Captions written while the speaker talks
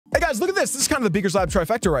Guys, look at this. This is kind of the Beaker's Lab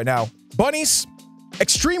trifecta right now. Bunnies,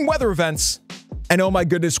 extreme weather events, and oh my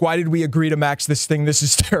goodness, why did we agree to max this thing? This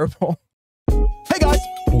is terrible. Hey guys,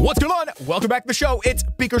 what's going on? Welcome back to the show. It's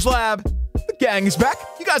Beaker's Lab. The gang is back.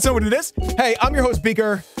 You guys know what it is. Hey, I'm your host,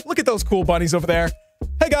 Beaker. Look at those cool bunnies over there.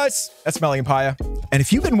 Hey guys, that's Melly and Paya. And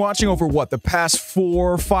if you've been watching over the past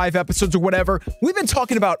 4 or 5 episodes or whatever, we've been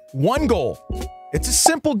talking about one goal. It's a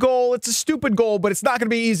simple goal. It's a stupid goal, but it's not going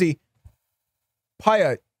to be easy.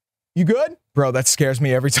 Paya, you good? Bro, that scares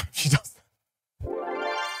me every time she does that.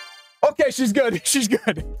 Okay, she's good. She's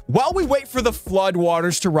good. While we wait for the flood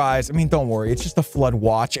waters to rise, I mean, don't worry. It's just a flood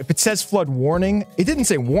watch. If it says flood warning, it didn't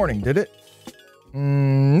say warning, did it?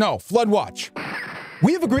 No, flood watch.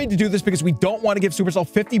 We have agreed to do this because we don't want to give Supercell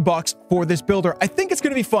 50 bucks for this builder. I think it's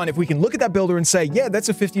going to be fun if we can look at that builder and say, yeah, that's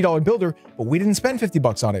a $50 builder, but we didn't spend 50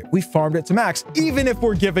 bucks on it. We farmed it to max, even if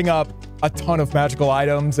we're giving up a ton of magical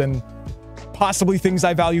items and possibly things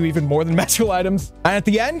I value even more than magical items. And at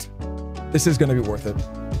the end, this is going to be worth it,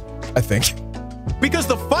 I think. Because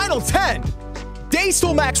the final 10, Days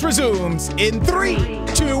Till Max resumes in 3,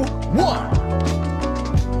 2, 1.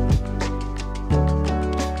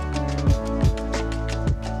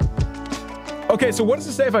 Okay, so what does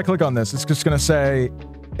it say if I click on this? It's just gonna say,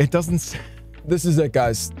 it doesn't say, this is it,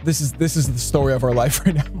 guys. This is the story of our life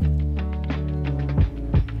right now.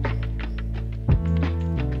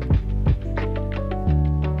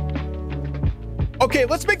 Okay,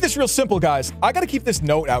 let's make this real simple, guys. I gotta keep this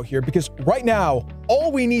note out here because right now,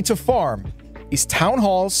 all we need to farm is town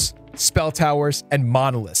halls, spell towers, and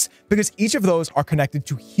monoliths, because each of those are connected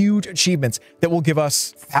to huge achievements that will give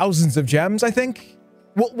us thousands of gems, I think.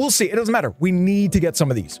 We'll see. It doesn't matter. We need to get some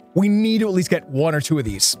of these. We need to at least get 1 or 2 of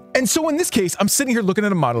these. And so in this case, I'm sitting here looking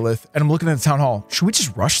at a monolith and I'm looking at the town hall. Should we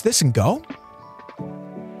just rush this and go?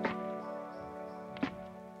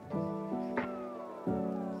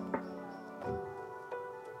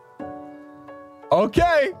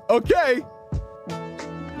 Okay. Okay.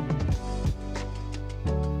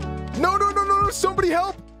 No. Somebody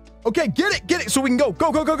help. Okay, get it. So we can go.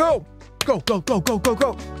 Go. Go.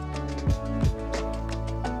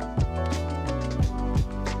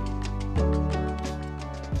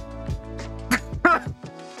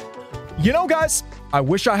 You know, guys, I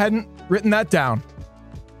wish I hadn't written that down.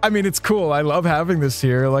 I mean, it's cool. I love having this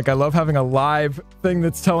here. Like, I love having a live thing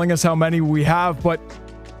that's telling us how many we have, but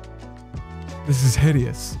this is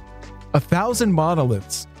hideous. 1,000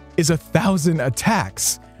 monoliths is 1,000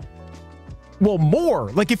 attacks. Well,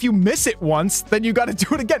 more. Like, if you miss it once, then you got to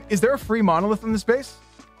do it again. Is there a free monolith in this base?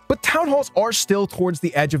 But town halls are still towards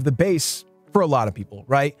the edge of the base for a lot of people,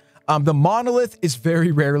 right? The monolith is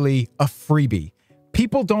very rarely a freebie.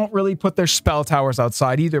 People don't really put their spell towers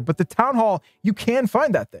outside either, but the town hall, you can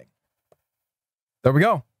find that thing. There we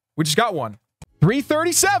go. We just got one.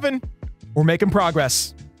 337. We're making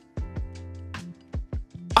progress.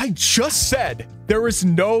 I just said there is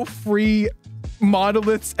no free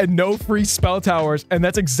monoliths and no free spell towers, and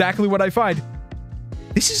that's exactly what I find.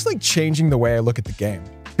 This is like changing the way I look at the game,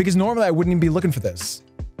 because normally I wouldn't even be looking for this.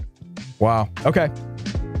 Wow. Okay.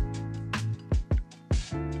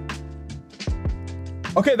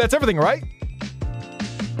 Okay, that's everything, right?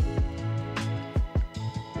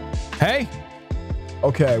 Hey.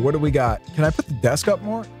 Okay, what do we got? Can I put the desk up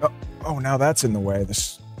more? Oh, now that's in the way.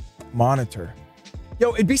 This monitor.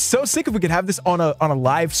 Yo, it'd be so sick if we could have this on a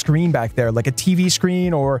live screen back there, like a TV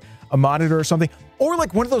screen or a monitor or something, or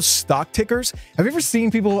like one of those stock tickers. Have you ever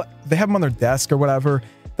seen people? They have them on their desk or whatever.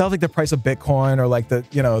 They'll have like the price of Bitcoin or like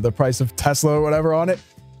the price of Tesla or whatever on it.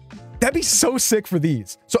 That'd be so sick for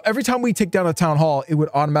these. So every time we take down a town hall, it would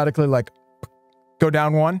automatically like go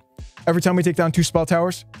down 1. Every time we take down 2 spell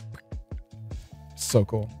towers. So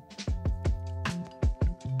cool.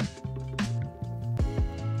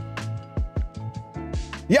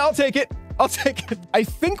 Yeah, I'll take it. I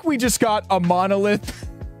think we just got a monolith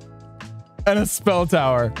and a spell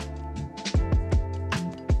tower.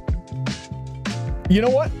 You know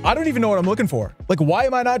what? I don't even know what I'm looking for. Like, why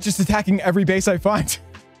am I not just attacking every base I find?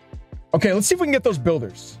 Okay, let's see if we can get those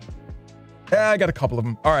builders. Yeah, I got a couple of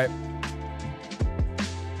them. All right.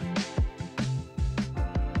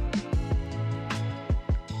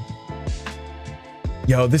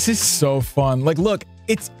 Yo, this is so fun. Like, look,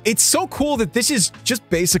 it's so cool that this is just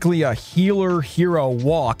basically a healer hero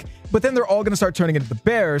walk, but then they're all going to start turning into the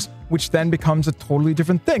bears, which then becomes a totally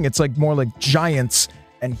different thing. It's like more like giants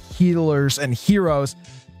and healers and heroes.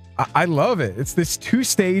 I love it. It's this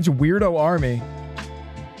 2-stage weirdo army.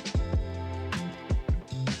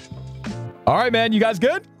 All right, man. You guys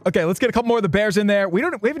good? Okay, let's get a couple more of the bears in there. We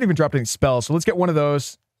haven't even dropped any spells, so let's get one of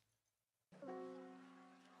those.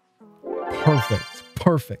 Perfect.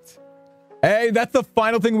 Perfect. Hey, that's the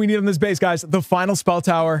final thing we need on this base, guys. The final spell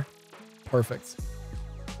tower. Perfect.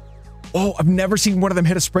 Oh, I've never seen one of them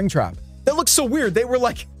hit a spring trap. That looks so weird. They were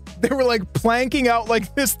like planking out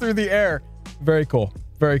like this through the air. Very cool.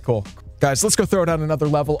 Very cool. Guys, let's go throw down another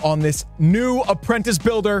level on this new apprentice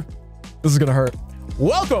builder. This is gonna hurt.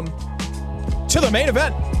 Welcome to the main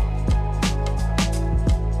event.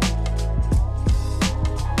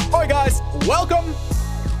 All right, guys, welcome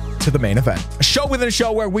to the main event. A show within a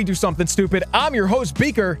show where we do something stupid. I'm your host,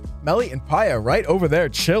 Beaker. Melly and Paya right over there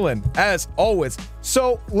chilling, as always.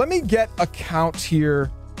 So let me get a count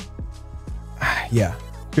here. Yeah,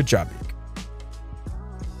 good job, Beak.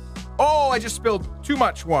 Oh, I just spilled too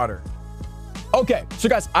much water. Okay, so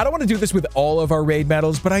guys, I don't want to do this with all of our raid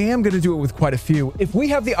medals, but I am going to do it with quite a few. If we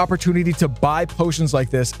have the opportunity to buy potions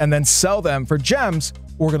like this and then sell them for gems,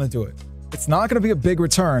 we're going to do it. It's not going to be a big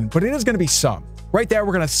return, but it is going to be some. Right there,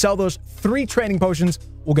 we're going to sell those 3 training potions.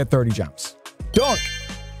 We'll get 30 gems. Dunk.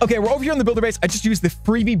 Okay, we're over here on the builder base. I just used the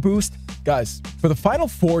freebie boost. Guys, for the final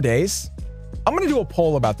 4 days, I'm going to do a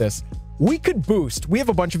poll about this. We could boost. We have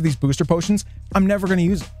a bunch of these booster potions. I'm never going to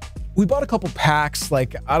use them. We bought a couple packs,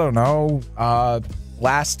 like, I don't know,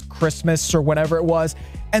 last Christmas or whenever it was,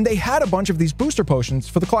 and they had a bunch of these booster potions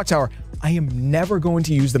for the clock tower. I am never going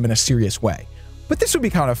to use them in a serious way. But this would be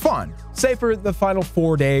kind of fun. Say for the final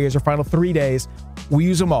 4 days or final 3 days, we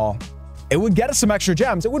use them all. It would get us some extra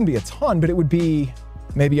gems. It wouldn't be a ton, but it would be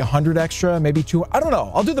maybe 100 extra, maybe 2. I don't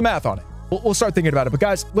know. I'll do the math on it. We'll start thinking about it. But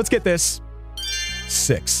guys, let's get this.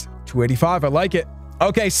 6. 285. I like it.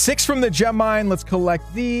 Okay, 6 from the gem mine. Let's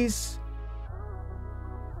collect these.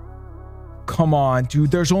 Come on,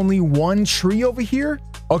 dude. There's only 1 tree over here.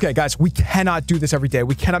 Okay, guys, we cannot do this every day.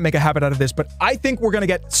 We cannot make a habit out of this, but I think we're going to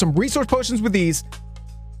get some resource potions with these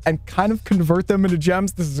and kind of convert them into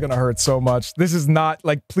gems. This is going to hurt so much. This is not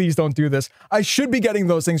like, please don't do this. I should be getting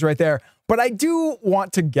those things right there, but I do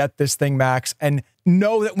want to get this thing max and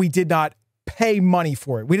know that we did not pay money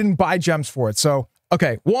for it. We didn't buy gems for it. So,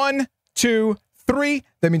 okay, 1, 2, 3.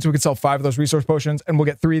 That means we can sell 5 of those resource potions and we'll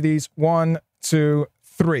get 3 of these. 1, 2,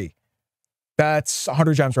 3. That's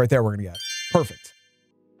 100 gems right there we're going to get. Perfect.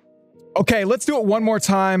 Okay, let's do it one more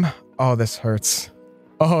time. Oh, this hurts.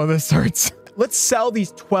 Oh, this hurts. Let's sell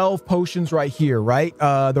these 12 potions right here, right?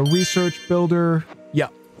 The research builder. Yeah.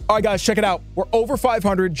 All right, guys, check it out. We're over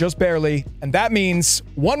 500, just barely. And that means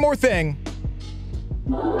one more thing.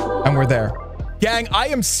 And we're there. Gang, I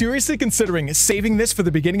am seriously considering saving this for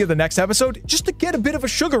the beginning of the next episode just to get a bit of a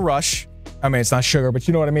sugar rush. I mean, it's not sugar, but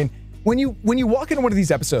you know what I mean. When you walk into one of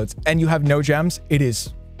these episodes and you have no gems, it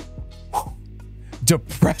is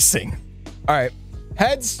depressing. All right,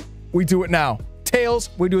 heads, we do it now. Tails,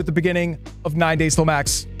 we do it at the beginning of 9 days till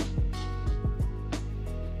max.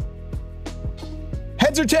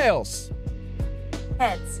 Heads or tails?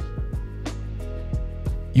 Heads.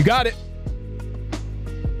 You got it.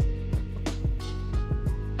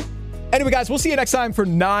 Anyway, guys, we'll see you next time for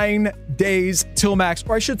 9 days till max,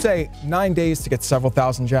 or I should say 9 days to get several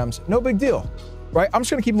thousand gems. No big deal, right? I'm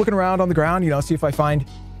just going to keep looking around on the ground, you know, see if I find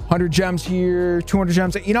 100 gems here, 200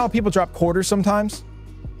 gems. You know how people drop quarters sometimes?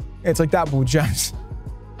 It's like that, but with gems.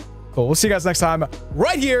 Cool. We'll see you guys next time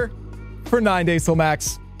right here for 9 days till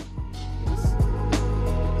max.